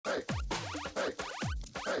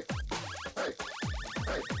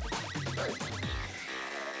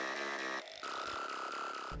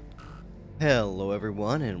Hello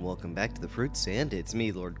everyone and welcome back to the Fruit Stand. It's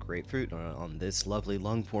me, LordGrapefruit. On this lovely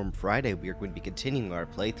long-form Friday, we are going to be continuing our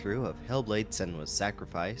playthrough of Hellblade: Senua's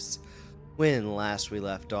Sacrifice. When last we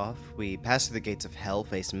left off, we passed through the gates of hell,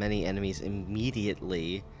 faced many enemies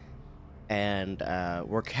immediately, and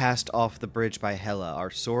were cast off the bridge by Hela. Our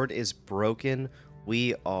sword is broken,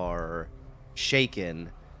 we are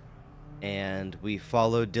shaken, and we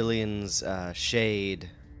followed Dillion's shade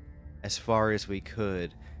as far as we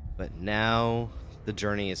could. But now the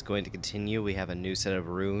journey is going to continue. We have a new set of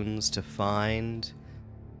runes to find,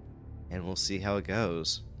 and we'll see how it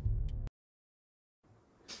goes.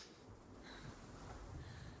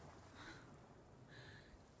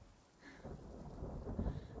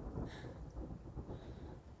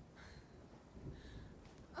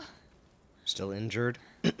 Still injured.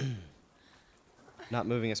 Not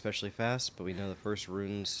moving especially fast, but we know the first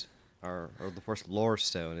runes are, or the first lore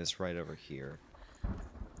stone is right over here.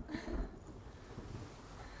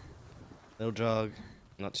 Little jog,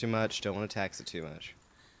 not too much, don't want to tax it too much.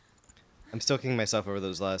 I'm still kicking myself over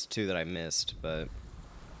those last two that I missed, but...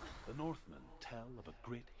 The Northmen tell of a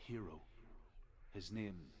great hero. His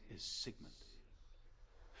name is Sigmund.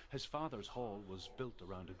 His father's hall was built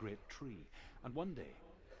around a great tree, and one day,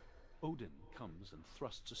 Odin comes and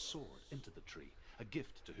thrusts a sword into the tree, a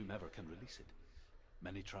gift to whomever can release it.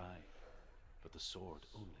 Many try, but the sword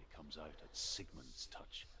only comes out at Sigmund's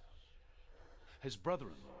touch. His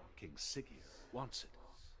brother-in-law, King Siggeir, wants it,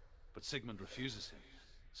 but Sigmund refuses him,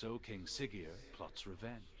 so King Siggeir plots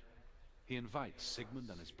revenge. He invites Sigmund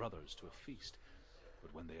and his brothers to a feast,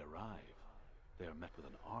 but when they arrive, they are met with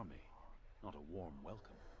an army, not a warm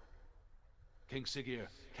welcome. King Siggeir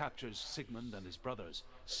captures Sigmund and his brothers,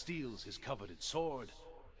 steals his coveted sword,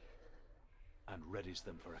 and readies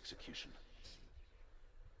them for execution.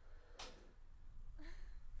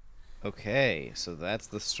 Okay, so that's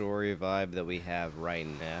the story vibe that we have right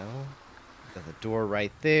now. Got the door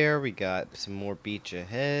right there, we got some more beach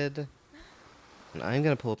ahead. And I'm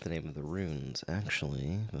gonna pull up the name of the runes,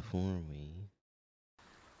 actually, before we...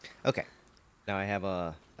 Okay, now I have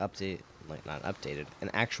a update, like not updated, an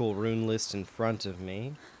actual rune list in front of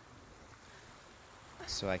me.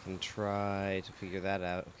 So I can try to figure that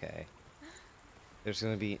out. Okay. There's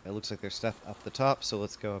gonna be, it looks like there's stuff up the top, so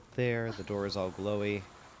let's go up there. The door is all glowy.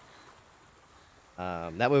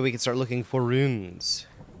 That way we can start looking for runes.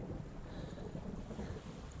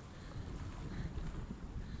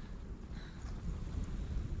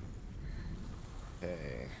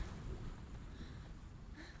 Okay.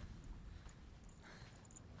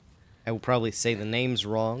 I will probably say the names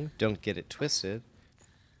wrong, don't get it twisted.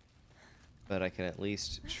 But I can at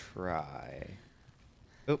least try.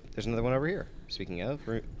 Oh, there's another one over here. Speaking of,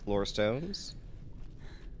 lore stones.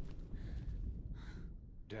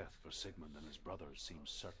 Death for Sigmund and his brothers seems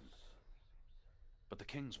certain. But the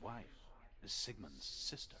king's wife is Sigmund's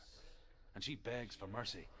sister, and she begs for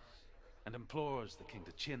mercy and implores the king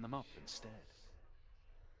to chain them up instead.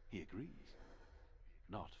 He agrees.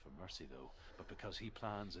 Not for mercy, though, but because he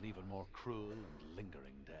plans an even more cruel and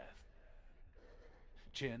lingering death.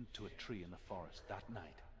 Chained to a tree in the forest that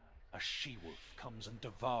night, a she-wolf comes and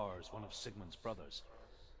devours one of Sigmund's brothers.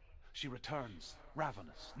 She returns,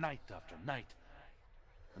 ravenous, night after night,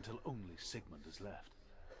 until only Sigmund is left.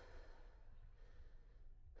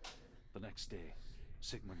 The next day,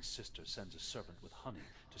 Sigmund's sister sends a servant with honey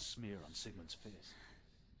to smear on Sigmund's face.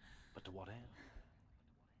 But to what end?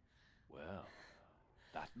 Well,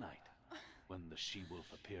 that night, when the she-wolf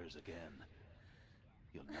appears again,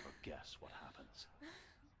 you'll never guess what happens.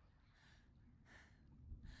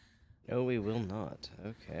 No, we will not.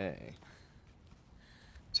 Okay.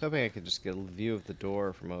 I was hoping I could just get a view of the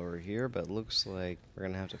door from over here, but it looks like we're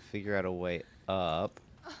gonna have to figure out a way up.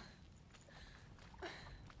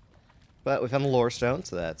 But we found the lore stone,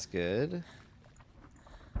 so that's good.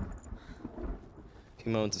 A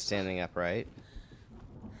few moments of standing upright.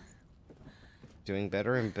 Doing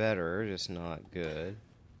better and better, just not good.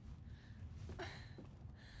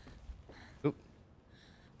 Oop.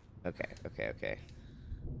 Okay.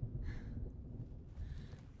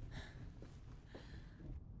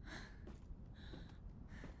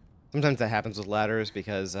 Sometimes that happens with ladders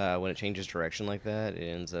because when it changes direction like that, it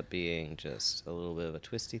ends up being just a little bit of a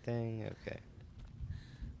twisty thing. Okay.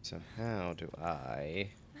 So how do I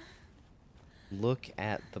look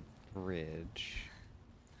at the bridge?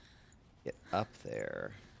 Get up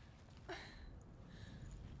there.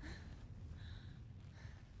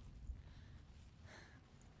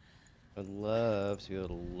 I'd love to be able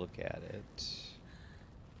to look at it.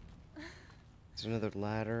 There's another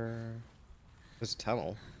ladder. There's a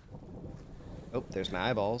tunnel. Oh, there's my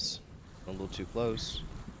eyeballs. A little too close.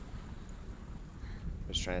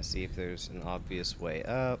 Just trying to see if there's an obvious way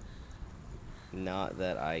up. Not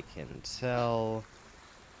that I can tell.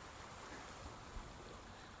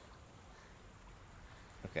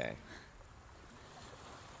 Okay.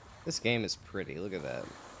 This game is pretty. Look at that.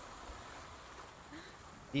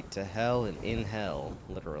 Feet to hell and in hell,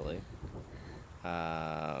 literally.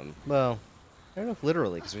 Well, I don't know if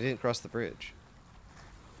literally, because we didn't cross the bridge.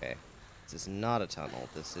 Okay. This is not a tunnel.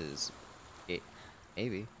 This is...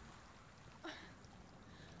 maybe.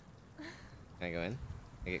 Can I go in?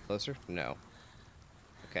 Can I get closer? No.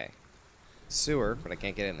 Okay. Sewer, but I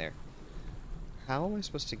can't get in there. How am I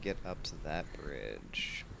supposed to get up to that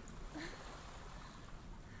bridge?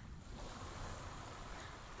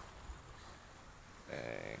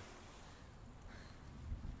 Okay.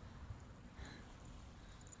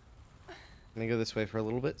 I'm gonna go this way for a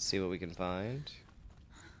little bit, see what we can find.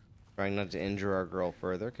 Trying not to injure our girl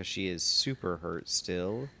further, because she is super hurt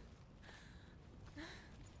still.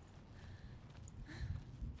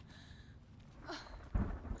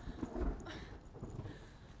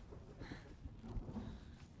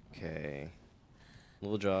 Okay.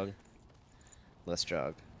 Little jog. Less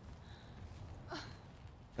jog.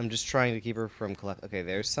 I'm just trying to keep her from collect. Okay,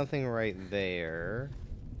 there's something right there.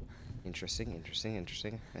 Interesting, interesting,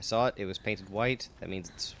 interesting. I saw it. It was painted white. That means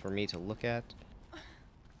it's for me to look at.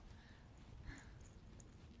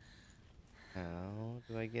 How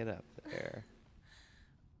do I get up there?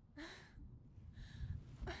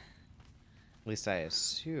 At least I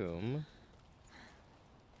assume.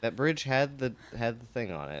 That bridge had the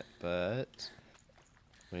thing on it, but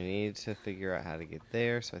we need to figure out how to get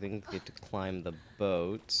there. So I think we get to climb the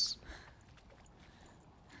boats.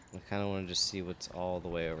 I kind of want to just see what's all the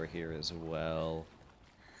way over here as well.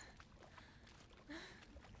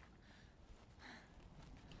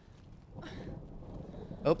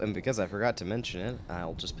 Oh, and because I forgot to mention it,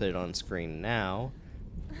 I'll just put it on screen now.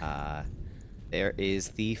 There is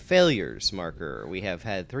the failures marker. We have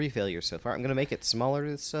had 3 failures so far. I'm going to make it smaller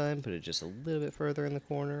this time, put it just a little bit further in the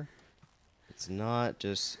corner. It's not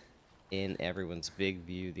just in everyone's big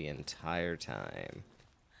view the entire time.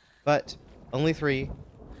 But only 3,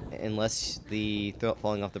 unless the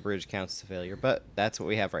falling off the bridge counts as a failure. But that's what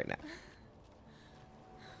we have right now.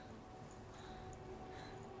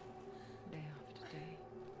 Day after day,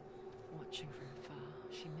 watching from far,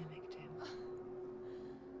 she mimicked him,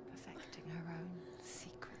 perfecting her own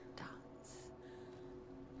secret dance.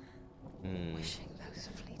 Wishing those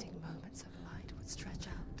fleeting moments of light would stretch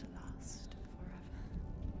out to last forever.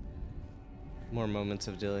 More moments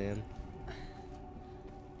of Dillian.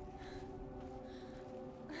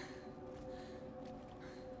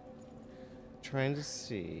 Trying to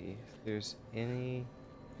see if there's any...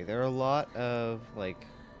 Okay, there are a lot of, like,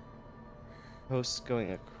 posts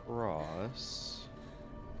going across.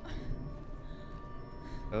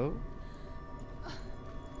 Oh.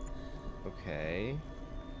 Okay.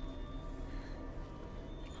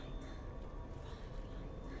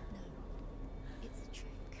 It's a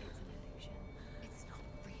trick. It's an illusion. It's not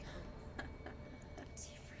real. Do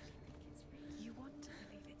you really think it's real? You want to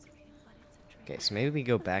believe it's real, but it's a trick. Okay, so maybe we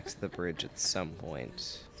go back to the bridge at some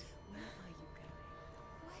point. Where are you going?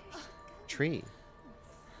 Where is she Tree.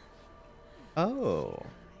 Oh.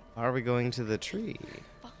 Are we going to the tree?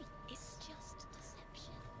 Fine. It's just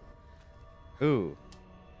deception. Ooh.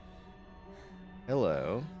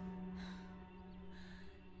 Hello.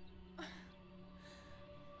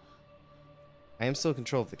 I am still in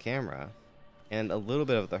control of the camera. And a little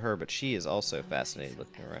bit of the her, but she is also fascinated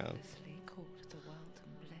looking around. Caught the world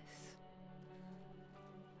in bliss.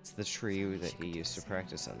 It's the tree that he used to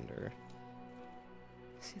practice under.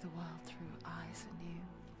 See the world through eyes anew,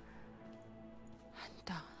 and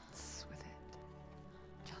dance with it,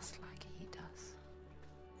 just like he does.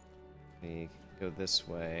 We go this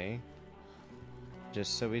way.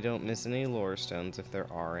 Just so we don't miss any lore stones, if there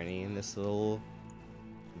are any in this little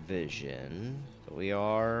vision. But we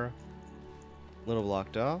are a little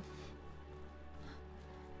blocked off.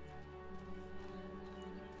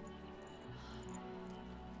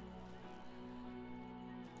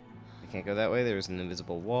 I can't go that way. There's an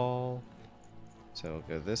invisible wall. So we'll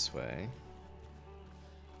go this way.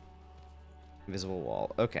 Invisible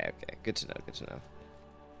wall. Okay, okay. Good to know, good to know.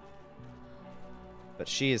 But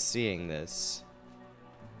she is seeing this.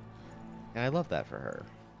 And I love that for her.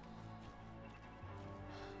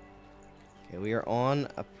 Okay, we are on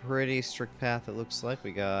a pretty strict path, it looks like.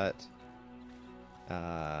 We got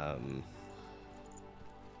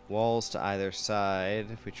walls to either side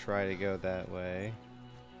if we try to go that way.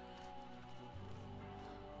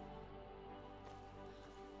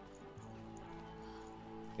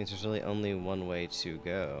 Means there's really only one way to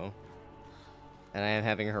go. And I am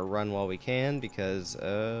having her run while we can because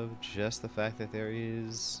of just the fact that there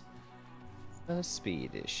is a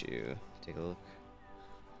speed issue. Take a look.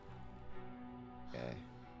 Okay.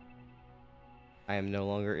 I am no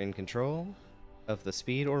longer in control of the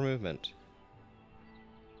speed or movement.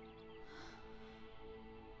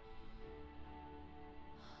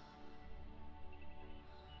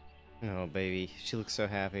 Oh, baby. She looks so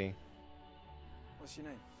happy. What's your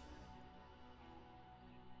name?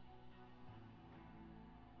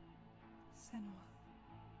 Senua.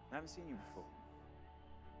 I haven't seen you before.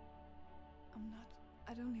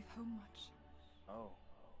 I don't leave home much. Oh,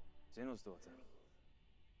 Zenua's daughter.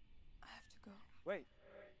 I have to go. Wait.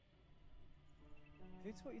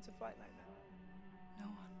 Who taught you to fight like that? No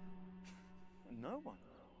one. No one.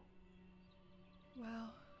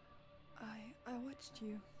 Well, I watched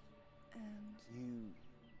you, and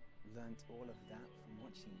You learnt all of that from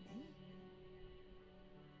watching me?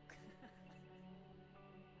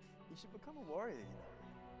 You should become a warrior, you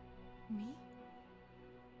know. me?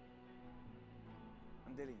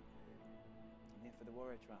 I'm Dillian. I'm here for the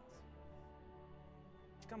warrior trials.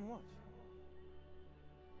 Just come and watch.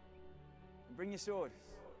 And bring your sword.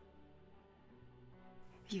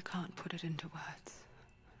 You can't put it into words.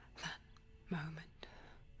 That moment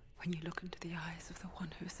when you look into the eyes of the one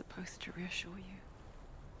who is supposed to reassure you,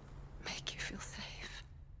 make you feel safe.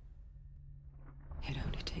 It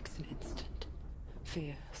only takes an instant.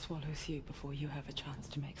 Fear swallows you before you have a chance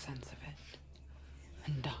to make sense of it.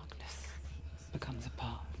 And darkness becomes a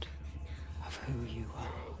part of who you are.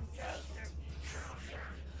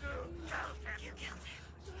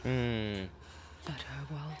 Let her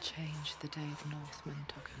world change the day the Northmen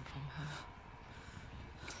took him from her.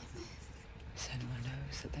 Senua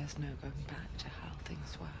knows that there's no going back to how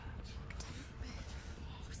things were.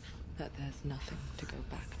 That there's nothing to go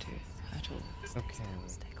back to at all. Okay.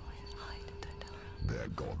 Stay quiet, hide, don't tell her. Their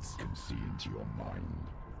gods can see into your mind.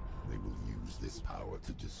 They will use this power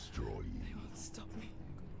to destroy you. They won't stop me.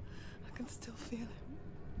 I can still feel him.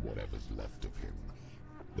 Whatever's left of him,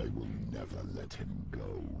 they will never let him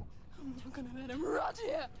go. I'm not gonna let him rot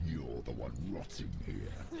here. You're the one rotting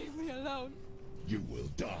here. Leave me alone. You will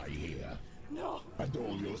die here. No. And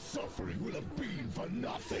all your suffering will have been for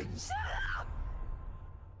nothing.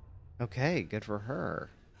 Okay, good for her.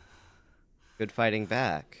 Good fighting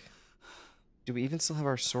back. Do we even still have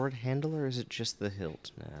our sword handle, or is it just the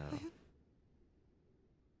hilt now?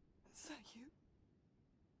 Is that you?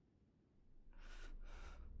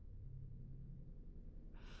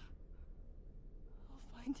 I'll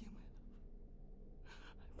find you, my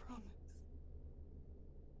love. I promise.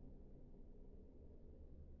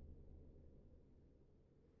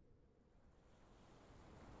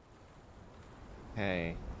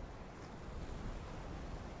 Okay.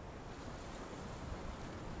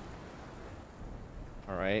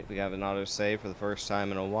 Alright, we have an autosave for the first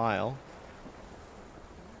time in a while.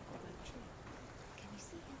 Can you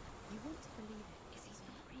see him? You want to believe it. Is he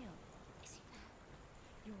not real? Is he there?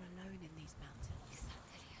 You're alone in these mountains. Is that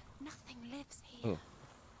Dillian? Nothing lives here. Ooh,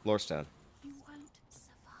 Lorestone. You won't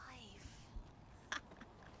survive.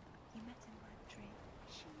 You met him by the tree.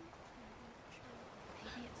 She met him by the tree.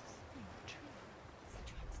 Maybe it's a sign. Tree. What's he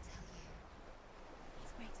trying to tell you?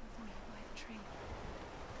 He's waiting for you by the tree.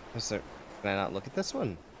 Is there... Can I not look at this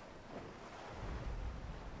one?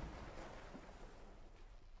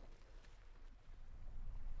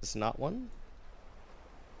 Is this not one?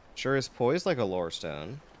 Sure is poised like a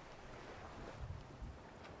lorestone.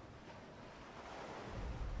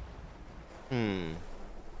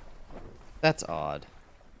 That's odd.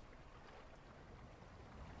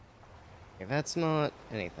 Okay, that's not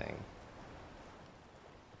anything.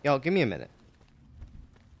 Y'all, give me a minute.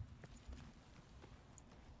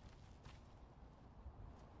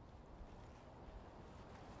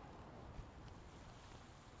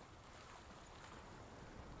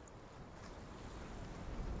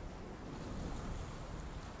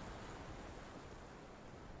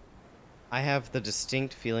 I have the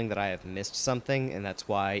distinct feeling that I have missed something, and that's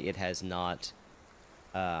why it has not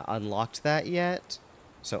unlocked that yet.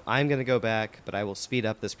 So I'm going to go back, but I will speed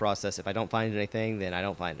up this process. If I don't find anything, then I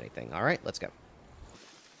don't find anything. All right, let's go.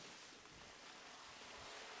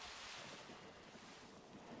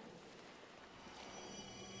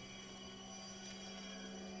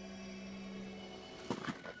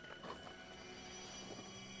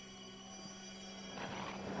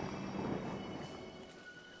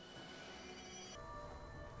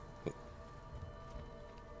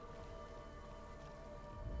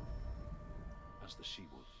 As the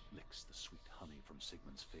she-wolf licks the sweet honey from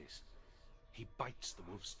Sigmund's face, he bites the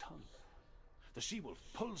wolf's tongue. The she-wolf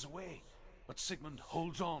pulls away, but Sigmund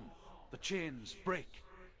holds on. The chains break,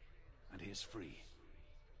 and he is free.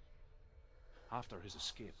 After his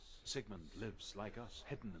escape, Sigmund lives like us,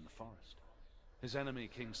 hidden in the forest. His enemy,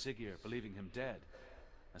 King Siggeir, believing him dead,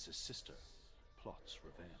 as his sister plots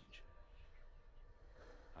revenge.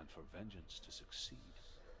 And for vengeance to succeed,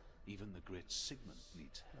 even the great Sigmund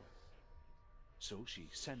needs help. So she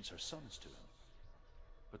sends her sons to him.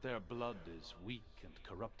 But their blood is weak and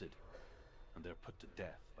corrupted, and they're put to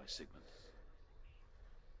death by Sigmund.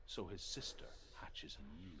 So his sister hatches a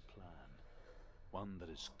new plan, one that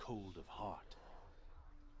is cold of heart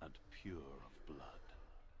and pure of blood.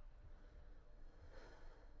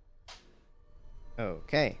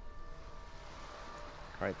 Okay.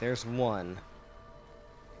 Alright, there's one.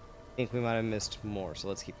 I think we might have missed more, so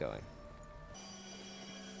let's keep going.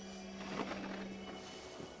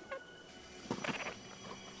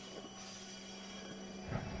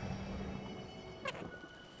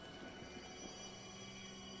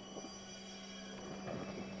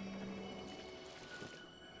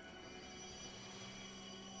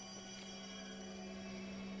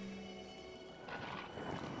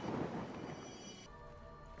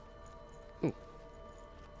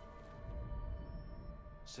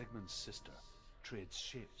 Sigmund's sister trades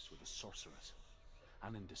shapes with a sorceress,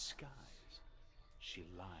 and in disguise, she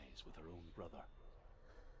lies with her own brother.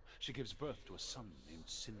 She gives birth to a son named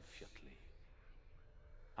Sinfjotli.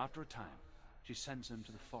 After a time, she sends him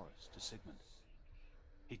to the forest to Sigmund.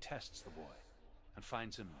 He tests the boy and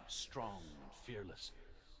finds him strong and fearless,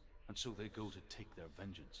 and so they go to take their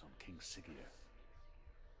vengeance on King Siggeir.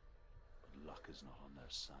 But luck is not on their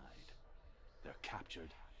side. They're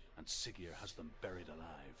captured, and Siggeir has them buried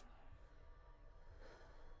alive.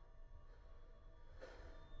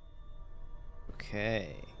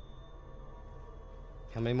 Okay.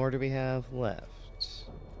 How many more do we have left?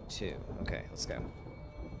 2. Okay, let's go.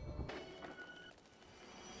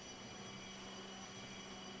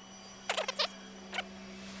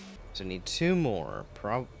 So need 2 more.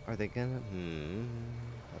 Are they gonna?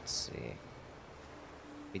 Let's see.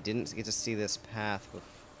 We didn't get to see this path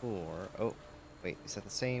before. Oh, wait, is that the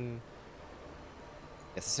same?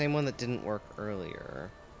 It's the same one that didn't work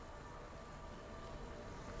earlier.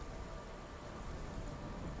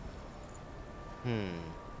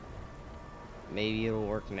 Maybe it'll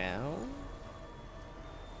work now?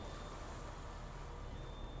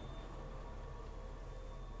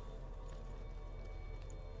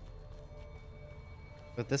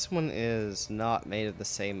 But this one is not made of the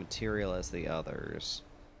same material as the others.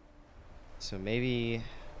 So maybe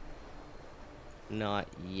not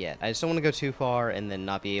yet. I just don't want to go too far and then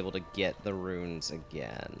not be able to get the runes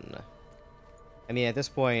again. I mean, at this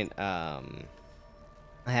point, I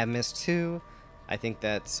have missed 2. I think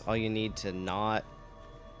that's all you need to not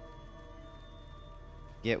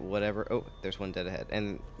get whatever. Oh, there's one dead ahead.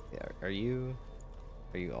 And are you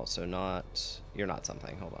also not? You're not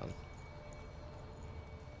something. Hold on.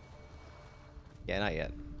 Yeah, not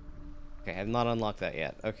yet. Okay, I have not unlocked that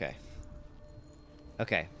yet. Okay.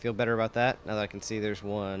 Okay, feel better about that now that I can see there's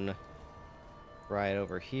one right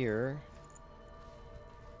over here.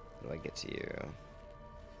 How do I get to you?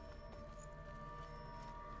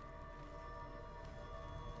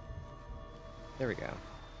 There we go.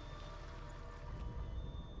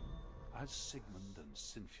 As Sigmund and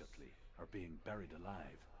Sinfjotli are being buried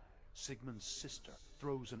alive, Sigmund's sister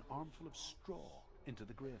throws an armful of straw into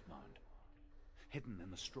the grave mound. Hidden in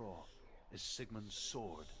the straw is Sigmund's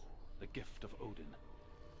sword, the gift of Odin.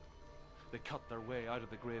 They cut their way out of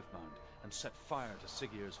the grave mound and set fire to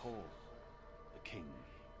Siggeir's hall. The king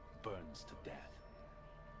burns to death.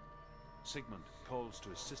 Sigmund calls to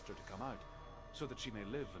his sister to come out so that she may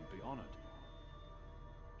live and be honored.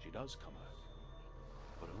 She does come out,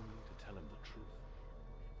 but only to tell him the truth.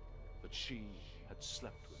 That she had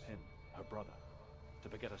slept with him, her brother, to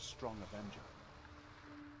beget a strong avenger.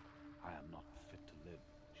 I am not fit to live,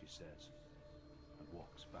 she says, and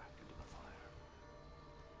walks back into the fire.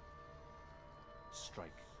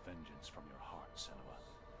 Strike vengeance from your heart, Senua,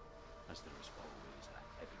 as there is always a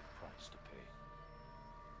heavy price to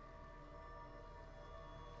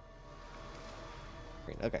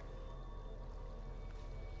pay. Okay.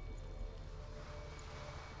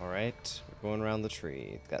 Alright, we're going around the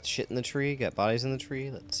tree. Got shit in the tree, got bodies in the tree.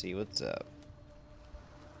 Let's see what's up.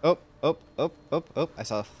 Oh, oh, oh, oh, oh. I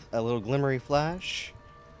saw a little glimmery flash.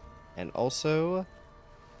 And also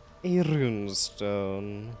a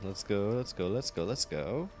runestone. Let's go, let's go, let's go, let's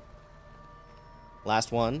go.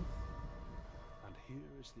 Last one. And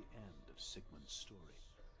here is the end of Sigmund's story.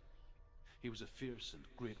 He was a fierce and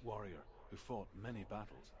great warrior who fought many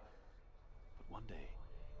battles. But one day,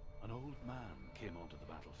 An old man came onto the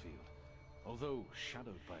battlefield. Although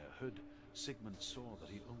shadowed by a hood, Sigmund saw that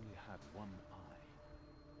he only had one eye.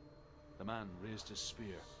 The man raised his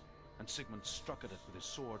spear, and Sigmund struck at it with his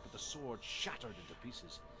sword, but the sword shattered into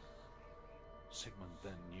pieces. Sigmund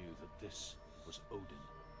then knew that this was Odin,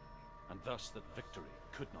 and thus that victory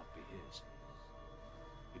could not be his.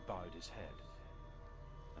 He bowed his head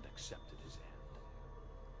and accepted his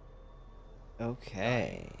end.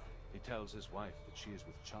 Okay. He tells his wife that she is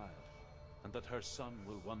with child, and that her son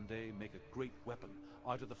will one day make a great weapon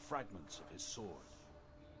out of the fragments of his sword.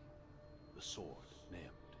 The sword named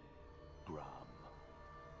Gram.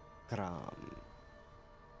 Gram.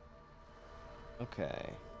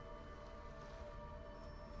 Okay.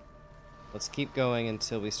 Let's keep going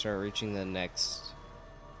until we start reaching the next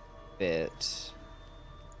bit.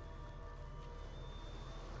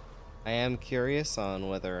 I am curious on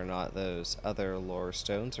whether or not those other lore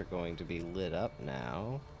stones are going to be lit up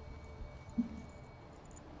now.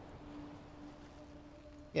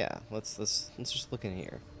 Yeah, let's just look in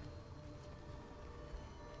here.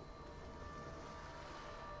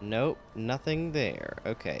 Nope, nothing there.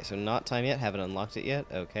 Okay, so not time yet, haven't unlocked it yet.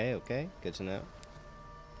 Okay, okay, good to know.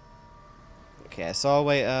 Okay, I saw a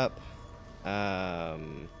way up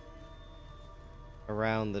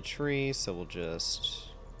around the tree, so we'll just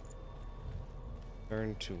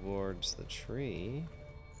turn towards the tree.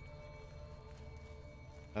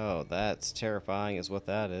 Oh, that's terrifying is what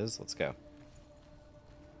that is. Let's go.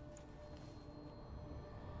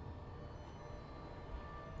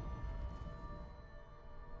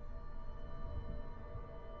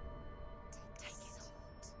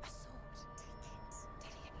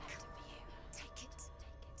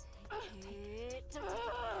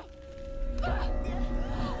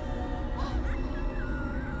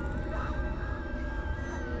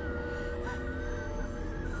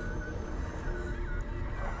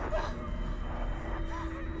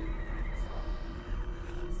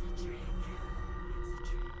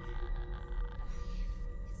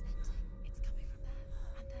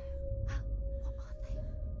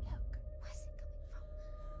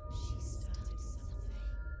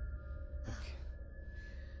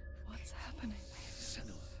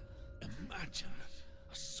 Imagine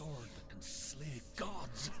a sword that can slay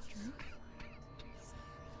gods.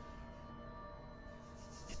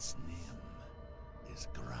 Its name is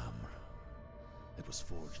Gram. It was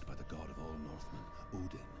forged by the god of all Northmen,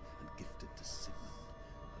 Odin, and gifted to Sigmund,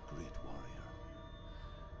 a great warrior.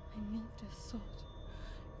 I need this sword.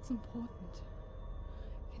 It's important.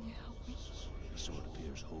 Can you help me? The sword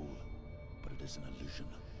appears whole, but it is an illusion.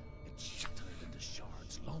 It shattered into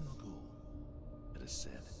shards long ago. It is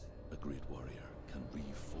said a great warrior can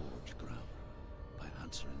reforge Gram by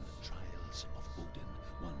answering the trials of Odin,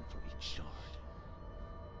 one for each shard.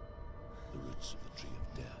 The roots of the Tree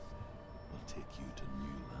of Death will take you to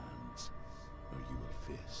new lands, where you will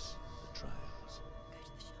face the trials. Go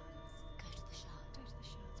to the shards. Go to the shard. Go to the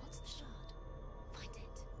shards. What's the shard? Find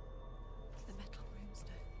it. It's the metal rune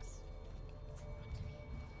stones. It's in front of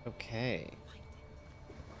you. Okay. Find it.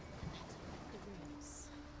 The metal. The runes.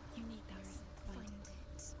 You need those. Find it.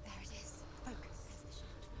 There it is. Focus. There's the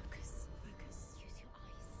shard. Focus. Focus. Use your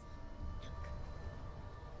eyes. Look.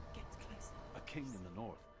 Get closer. A king in the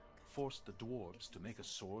north forced the dwarves to make a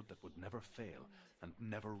sword that would never fail and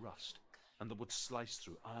never rust, and that would slice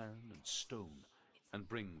through iron and stone and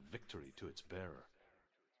bring victory to its bearer.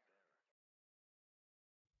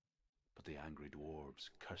 But the angry dwarves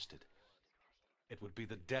cursed it. It would be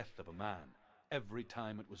the death of a man every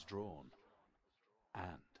time it was drawn, and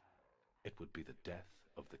it would be the death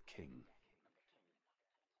of the king.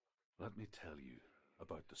 Let me tell you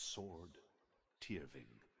about the sword Tyrving.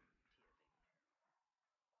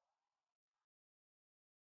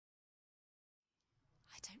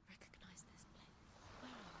 I don't recognize this place.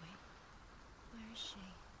 Where are we? Where is she?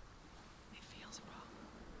 It feels wrong.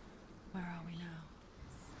 Where are we now?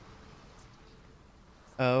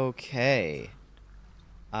 Okay.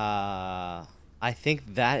 I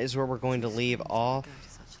think that is where we're going to leave off Go to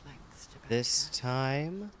such lengths to this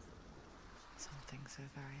time. Something so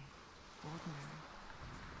very ordinary,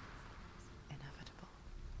 inevitable.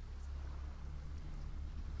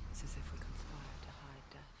 It's as if we conspire to hide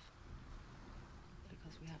death,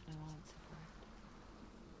 because we have no answer for it.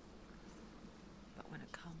 But when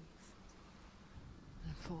it comes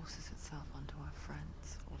and forces itself onto our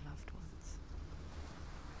friends or loved ones,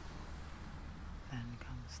 then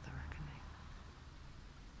comes the reckoning.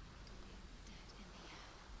 Dead in the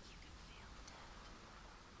air. You can feel the dead.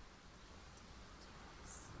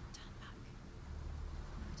 Turn back.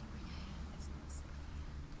 Why would he bring her here? It's not safe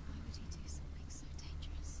here. Why would he do something so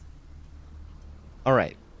dangerous? All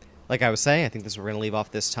right. like I was saying, I think this is where we're going to leave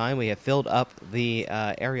off this time. We have filled up the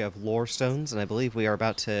area of lore stones, and I believe we are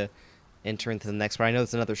about to enter into the next part. I know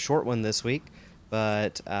it's another short one this week,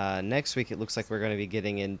 but next week it looks like we're going to be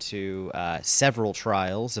getting into several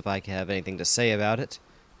trials, if I can have anything to say about it.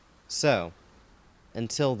 So,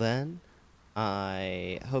 until then,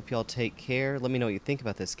 I hope y'all take care. Let me know what you think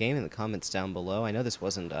about this game in the comments down below. I know this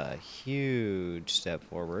wasn't a huge step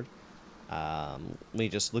forward. We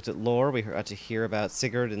just looked at lore. We got to hear about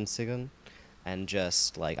Sigurd and Sigun. And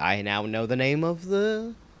just, like, I now know the name of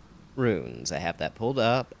the runes. I have that pulled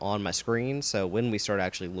up on my screen, so when we start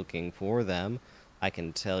actually looking for them, I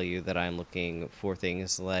can tell you that I'm looking for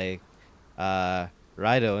things like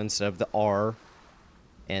Rido instead of the R,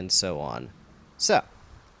 and so on. So,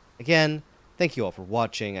 again, thank you all for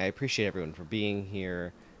watching. I appreciate everyone for being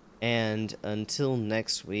here. And until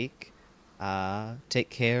next week, take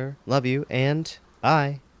care, love you, and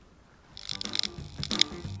bye.